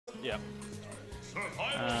Yeah.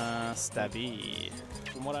 Stabby.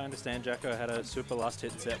 From what I understand, Jacko had a super last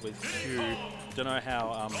hit set with Q. Don't know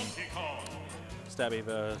how Stabby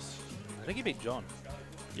versus... I think he beat John.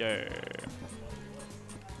 Yo.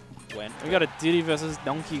 When? We got a Diddy versus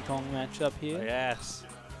Donkey Kong matchup here. Oh, yes.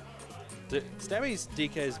 Stabby's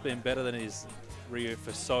DK has been better than his Ryu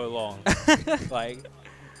for so long. Like,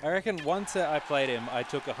 I reckon one set I played him, I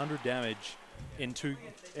took 100 damage in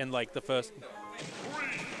like the first...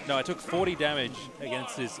 No, I took 40 damage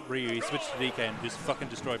against his Ryu. He switched to DK and just fucking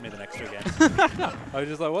destroyed me the next two games. I was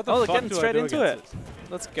just like, what the fuck getting do straight I do into it. against this?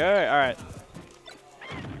 Let's go. All right.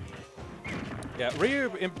 Yeah,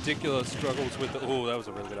 Ryu in particular struggles with the... Oh, that was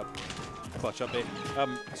a really good clutch up there.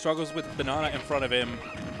 Struggles with banana in front of him,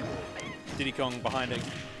 Diddy Kong behind it,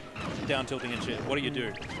 down tilting and shit. What do you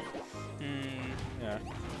do? Yeah.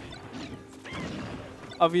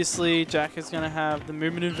 Obviously, Jack is going to have the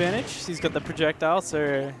movement advantage. He's got the projectile,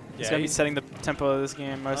 so he's going to be setting the tempo of this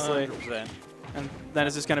game mostly. 100%. And then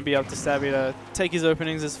it's just going to be up to Stabby to take his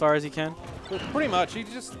openings as far as he can. Well, pretty much.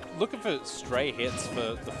 He's just looking for stray hits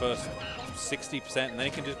for the first 60%, and then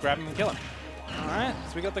he can just grab him and kill him. All right.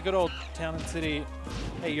 So we got the good old town and city.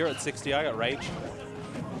 Hey, you're at 60. I got rage.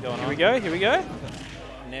 Going on. Here we go. Here we go.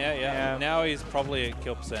 Yeah. Now he's probably at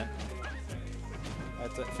kill percent.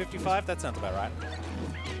 That's at 55. That sounds about right.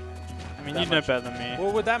 I mean, you know better than me.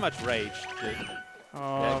 Well, with that much rage, dude.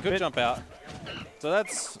 Oh, yeah, good jump out. So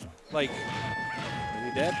that's like...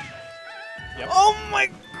 Is he dead? Yep. Oh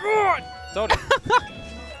my god! Told you.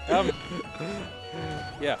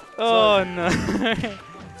 Yeah. Oh no.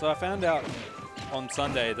 So I found out on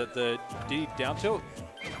Sunday that the D down tilt,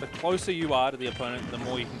 the closer you are to the opponent, the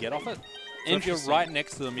more you can get off it. So if you're right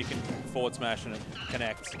next to them, you can forward smash and it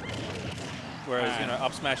connects. Whereas, you know,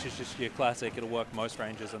 up smash is just your classic. It'll work most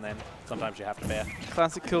ranges, and then sometimes you have to bear.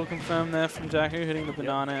 Classic kill confirmed there from Jacko, hitting the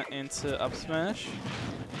banana into up smash.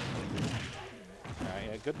 Alright,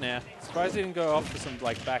 yeah, good now. Surprised he didn't go off for some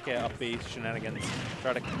like back air up B shenanigans.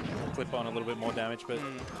 Try to clip on a little bit more damage, but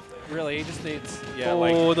really he just needs,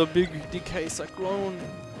 the big DK cyclone.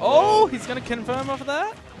 Oh, he's gonna confirm off of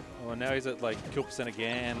that? Oh, now he's at like kill percent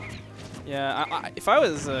again. Yeah, if I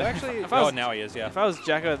was now he is, yeah. If I was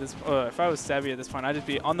Jacko at this, if I was Stabby at this point, I'd just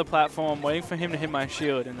be on the platform waiting for him to hit my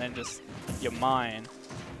shield, and then just you're mine.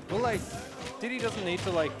 Well, like Diddy doesn't need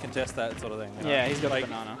to like contest that sort of thing. You know? Yeah, he's got like, a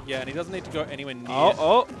banana. Yeah, and he doesn't need to go anywhere near.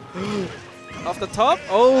 Oh. Off the top.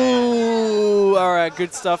 Oh, all right,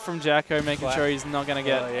 good stuff from Jacko, making sure he's not gonna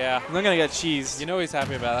get. Not gonna get cheese. You know he's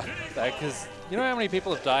happy about that because you know how many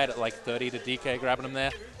people have died at like 30 to DK grabbing him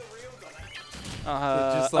there.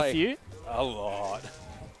 Just like a few. A lot.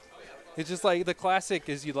 It's just like the classic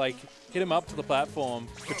is you like hit him up to the platform,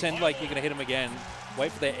 pretend like you're gonna hit him again,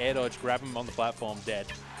 wait for their air dodge, grab him on the platform, dead.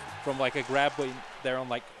 From like a grab where they're on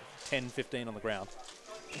like 10, 15 on the ground.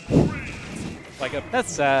 Like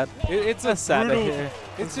that's sad. It's that's sad to hear.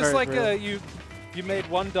 It's just like you made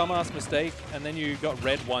one dumbass mistake and then you got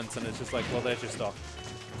red once and it's just like, well, there's your stock.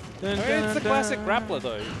 It's the classic grappler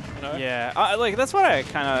though, you know? Yeah, like that's what I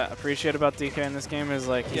kind of appreciate about DK in this game is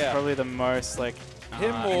like he's probably the most like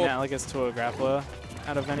analogous to a grappler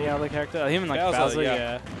out of any other character. Him and like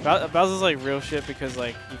Bowser, Bowser's like real shit because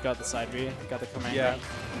like you got the side B, you got the command grab.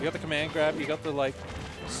 You got the command grab, you got the like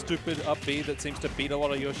stupid up B that seems to beat a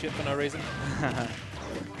lot of your shit for no reason.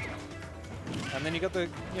 And then you got the,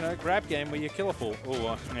 you know, grab game where you kill a fool.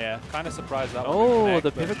 Oh, yeah. Kind of surprised that one. Oh,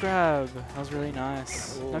 the pivot grab. That was really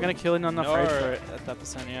nice. Ooh. Not going to kill in enough rage for it at that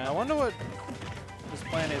percent yet. I wonder what his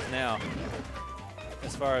plan is now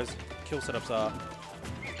as far as kill setups are.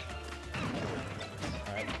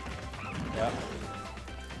 Alright. Yeah.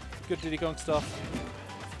 Good Diddy Kong stuff.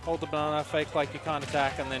 Hold the banana, fake like you can't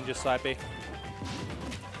attack, and then just side B.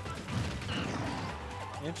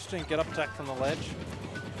 Interesting get up attack from the ledge.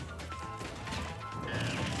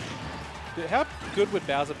 Dude, how good would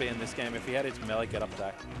Bowser be in this game if he had his melee get up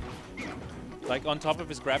attack? Like on top of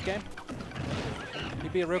his grab game?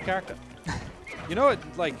 He'd be a real character. You know what,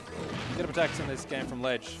 like, get up attacks in this game from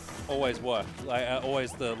ledge always work. Like,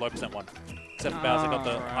 always the low percent one. Except for Bowser got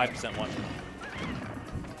the high percent one.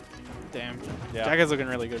 Damn. Yeah. Jacko's looking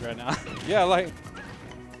really good right now. Yeah, like,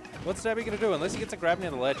 what's Stabby gonna do? Unless he gets a grab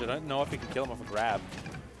near the ledge, I don't know if he can kill him off a grab.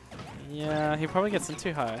 Yeah, he probably gets in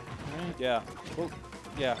too high. Right? Yeah. Well,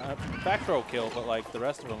 yeah, back throw kill, but like the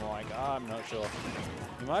rest of them are like, I'm not sure.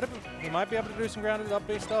 He might be able to do some grounded up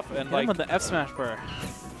B stuff and like with the F smash, bro.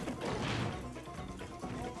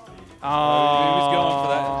 Oh, he was going for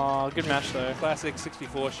that. Good match though. Classic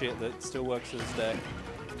 64 shit that still works to this day.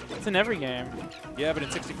 It's in every game. Yeah, but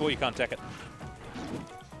in 64 you can't tech it.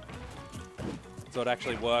 So it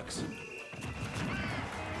actually works.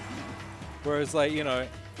 Whereas, like, you know,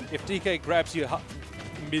 if DK grabs you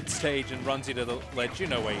mid-stage and runs you to the ledge, you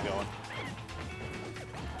know where you're going.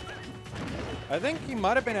 I think he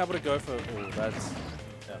might have been able to go for... Oh, that's...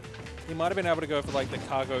 Yeah. He might have been able to go for, like, the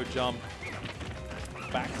cargo jump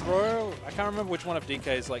back throw. I can't remember which one of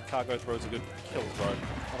DK's, like, cargo throws a good kill throw.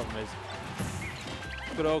 One of them is.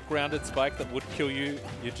 Good old grounded spike that would kill you.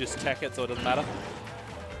 You just tech it so it doesn't matter.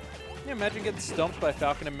 Can you imagine getting stomped by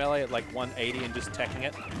Falcon and Melee at, like, 180 and just teching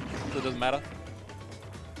it so it doesn't matter?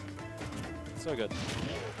 So good.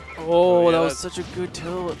 Oh, yeah, that was such a good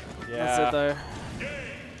tilt. Yeah. That's it, though.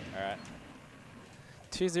 All right.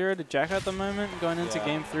 2-0 to Jacko at the moment, going into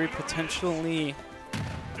game 3, potentially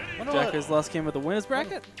Jacko's last game of the winner's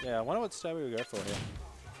bracket. Yeah, I wonder what Stabby will go for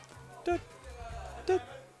here.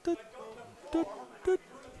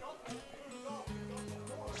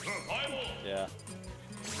 Yeah.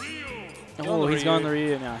 Oh, he's going the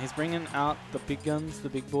Ryu now. He's bringing out the big guns, the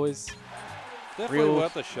big boys. Definitely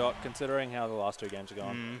worth a shot, considering how the last 2 games are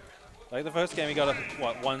going. Like, the first game he got a,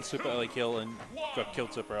 one super early kill and got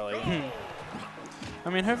killed super early. I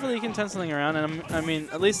mean, hopefully he can turn something around, and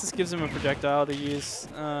at least this gives him a projectile to use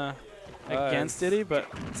against Diddy, but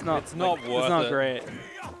it's not. It's not worth it. It's not great.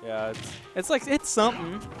 Yeah, it's like it's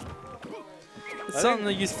something. It's something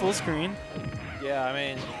to use full screen. Yeah, I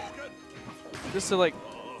mean, just to like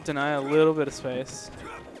deny a little bit of space.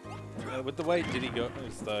 Yeah, with the way Diddy goes,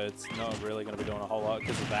 though, it's not really going to be doing a whole lot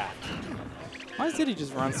because of that. Why does Diddy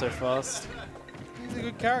just run so fast? He's a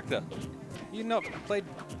good character. You not played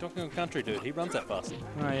Donkey Kong Country, dude. He runs that fast.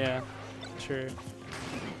 Oh yeah, true.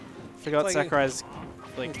 Forgot like Sakurai's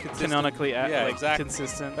like canonically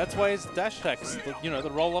consistent. That's why his dash attacks, you know,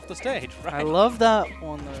 the roll off the stage, right? I love that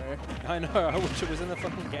one though. I know. I wish it was in the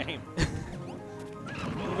fucking game. It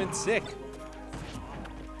would have been sick.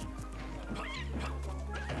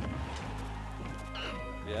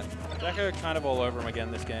 Yeah, Jacko kind of all over him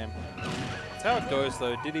again this game. That's how it goes,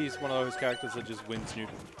 though. Diddy's one of those characters that just wins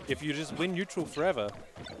neutral. If you just win neutral forever,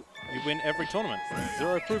 you win every tournament.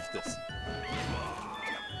 Zero proof this.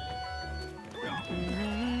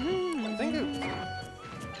 I think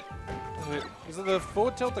is it the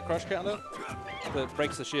forward tilt, the crush counter, that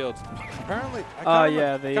breaks the shield? Apparently, I can't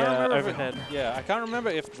remember the overhead. I can't remember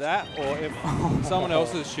if that or if someone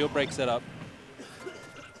else's shield break setup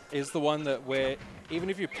is the one that where even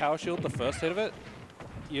if you power shield the first hit of it,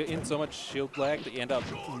 you're in so much shield lag that you end up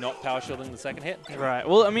not power shielding the second hit. Right.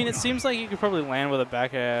 Well, I mean, it seems like you could probably land with a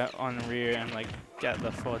back air on rear and like get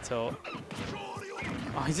the forward tilt.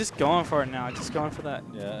 Oh, he's just going for it now. Just going for that.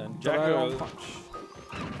 Yeah, and Jacko punch.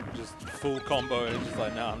 Just full combo. Just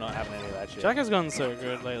like, no, I'm not having any of that shit. Jacko's gone so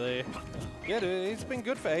good lately. Yeah, dude, he's been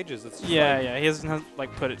good for ages. It's yeah. He hasn't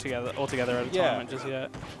like put it together all together at a tournament just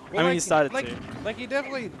yet. Well, I mean, he started to. Like he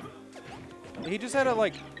definitely. He just had a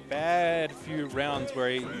like bad few rounds where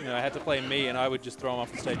he, had to play me, and I would just throw him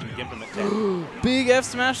off the stage and gimp him at 10. Big F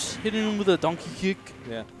smash, hitting him with a donkey kick.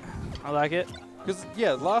 Yeah, I like it. Because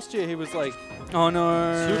last year he was like, oh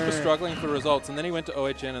no, super struggling for results, and then he went to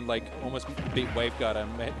OHN and like almost beat Waveguard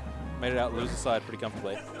and made it out loser side pretty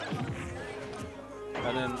comfortably.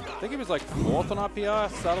 And then I think he was like 4th on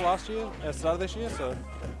RPR start of this year, so.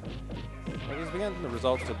 Like he's been getting the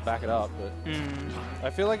results to back it up, but I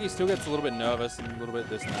feel like he still gets a little bit nervous and a little bit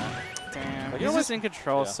this and that. Damn, like he's just in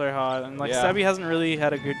control so hard, and like Stabby hasn't really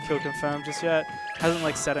had a good kill confirmed just yet. Hasn't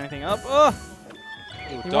like set anything up. Oh,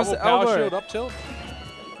 double power shield up tilt.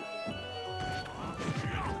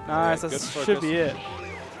 Nice, that should be it.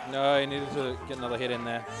 No, he needed to get another hit in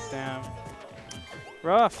there. Damn.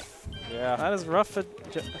 Rough. Yeah. That is rough for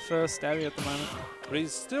Stabby at the moment. But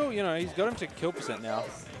he's still, he's got him to kill percent now.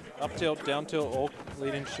 Up tilt, down tilt, all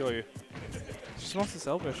leading Shoryu. Just wants this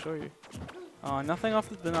elbow, Shoryu. Oh, nothing off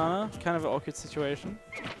the banana. Kind of an awkward situation.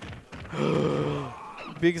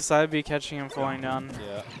 Big side B catching him falling down.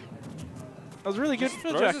 Yeah. That was really good for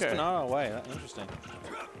Jacko. Throws his banana away. That's interesting.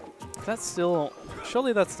 That's still...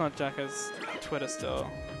 Surely that's not Jacko's Twitter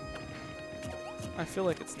still. I feel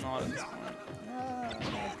like it's not at this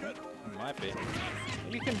point. It might be.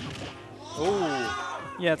 You can... Ooh.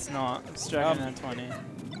 Yeah, it's not. It's Jacko at 20.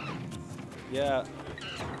 Yeah.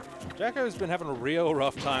 Jacko's been having a real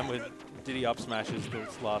rough time with Diddy up smashes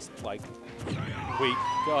this last, like, week.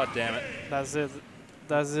 God damn it. That's it.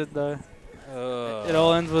 That's it, though. It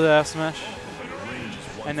all ends with an F smash.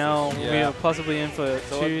 And now we are possibly in for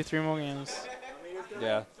 2-3 more games.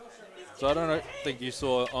 Yeah. So I don't think you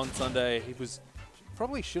saw on Sunday, he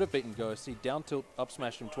probably should have beaten Ghost. He down tilt up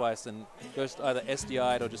smashed him twice, and Ghost either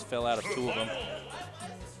SDI'd or just fell out of 2 of them.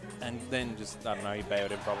 And then just, I don't know, he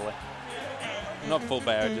bailed him probably. Not full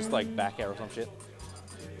bail, just like back air or some shit.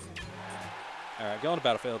 Alright, go on to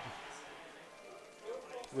Battlefield.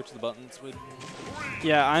 which of the buttons would...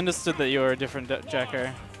 Yeah, I understood that you were a different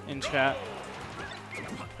Jacko in chat.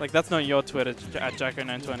 Like, that's not your Twitter, at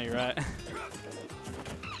Jacko920, right?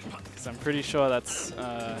 Because I'm pretty sure that's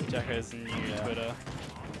Jacko's new Twitter.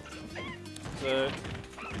 So,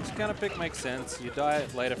 this kind of pick makes sense. You die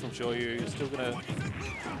later from Shoryu, you're still going to,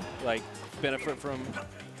 like, benefit from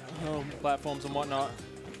platforms and whatnot.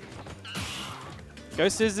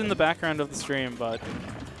 Ghost is in the background of the stream, but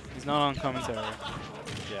he's not on commentary.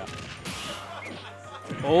 Yeah.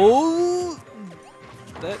 Oh!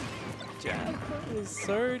 That jab is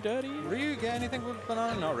so dirty. Ryu get anything with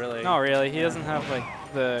banana? Not really. Not really. He doesn't have like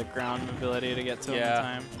the ground ability to get to him in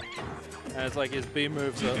time. And it's like his B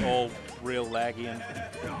moves are all real laggy and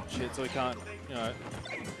shit, so he can't, you know,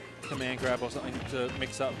 command grab or something to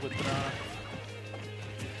mix up with banana.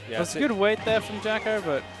 Yeah, that's a good weight there from Jacko,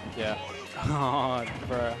 but yeah. Oh,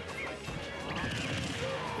 bro.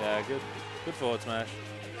 Yeah, good forward smash.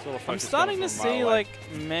 I'm starting to see, like,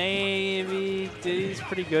 maybe Diddy's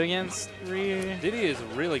pretty good against Ryu. Diddy is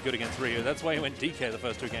really good against Ryu. That's why he went DK the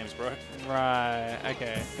first 2 games, bro. Right,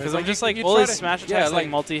 okay. Because I'm just like, all his smash attacks like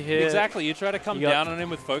multi-hit. Exactly. You try to come down on him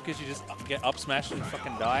with focus, you just get up smashed and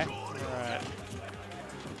fucking die. Right.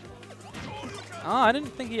 Oh, I didn't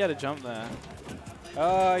think he had a jump there.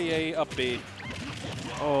 Oh, yeah, he up B.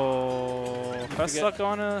 Oh, first stuck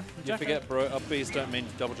on a You forget, bro, up Bs don't mean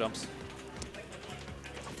double jumps.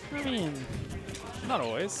 I mean, not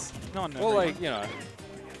always. Not well, like, you know.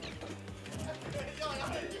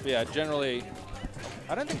 Yeah, generally,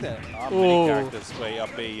 I don't think there are many characters where you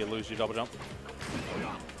up B, you lose your double jump.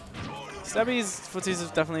 Stabby's footsies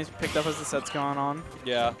have definitely picked up as the set's going on.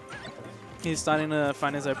 Yeah. He's starting to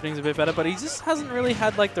find his openings a bit better, but he just hasn't really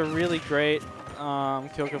had like the really great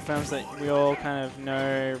kill confirms that we all kind of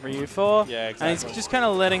know Ryu for. Yeah, exactly. And he's just kind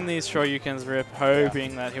of letting these Shoryukens rip,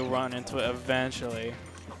 hoping that he'll run into it eventually.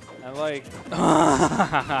 And like...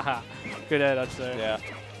 Good air dodge there. Yeah,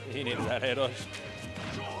 he needed that air dodge.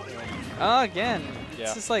 Oh, again. Yeah.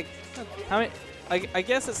 It's just like, how many... I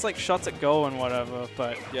guess it's like shots at goal and whatever,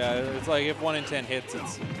 but... Yeah, it's like if 1 in 10 hits,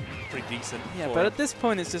 it's pretty decent. Yeah, but at this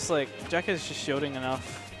point, it's just like, Jacko's just shielding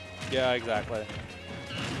enough. Yeah, exactly.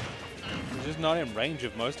 He's just not in range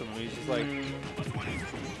of most of them. He's just like...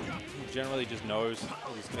 He generally just knows that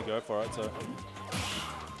he's going to go for it, so...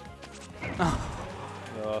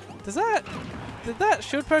 Did that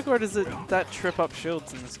shield poke, or does that trip up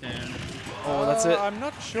shields in this game? Oh, that's it. I'm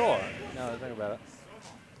not sure. No, think about it.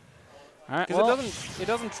 Alright, because it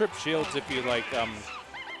doesn't trip shields if you like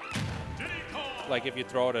if you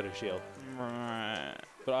throw it at a shield. Right.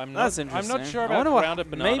 But I'm not sure about grounded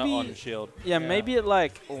banana on shield. Yeah, maybe it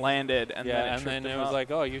like landed and then it was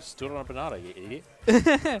like, oh, you stood on a banana, you idiot.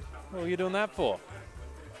 What were you doing that for?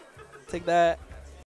 Take that.